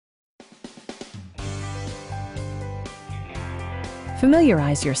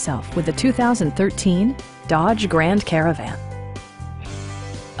Familiarize yourself with the 2013 Dodge Grand Caravan.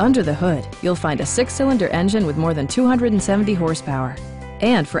 Under the hood, you'll find a 6-cylinder engine with more than 270 horsepower.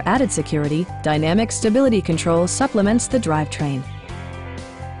 And for added security, dynamic stability control supplements the drivetrain.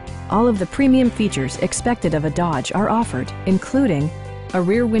 All of the premium features expected of a Dodge are offered, including a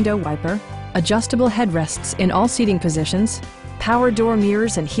rear window wiper, adjustable headrests in all seating positions, power door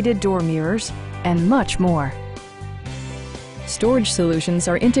mirrors and heated door mirrors, and much more. Storage solutions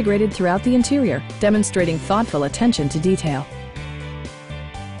are integrated throughout the interior, demonstrating thoughtful attention to detail.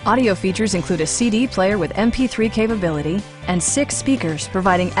 Audio features include a CD player with MP3 capability and 6 speakers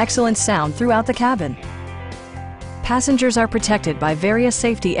providing excellent sound throughout the cabin. Passengers are protected by various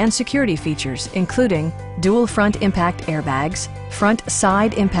safety and security features, including dual front impact airbags, front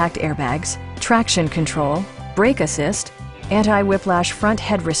side impact airbags, traction control, brake assist, anti-whiplash front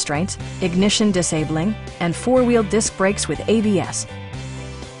head restraints, ignition disabling, and 4-wheel disc brakes with ABS.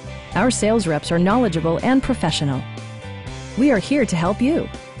 Our sales reps are knowledgeable and professional. We are here to help you.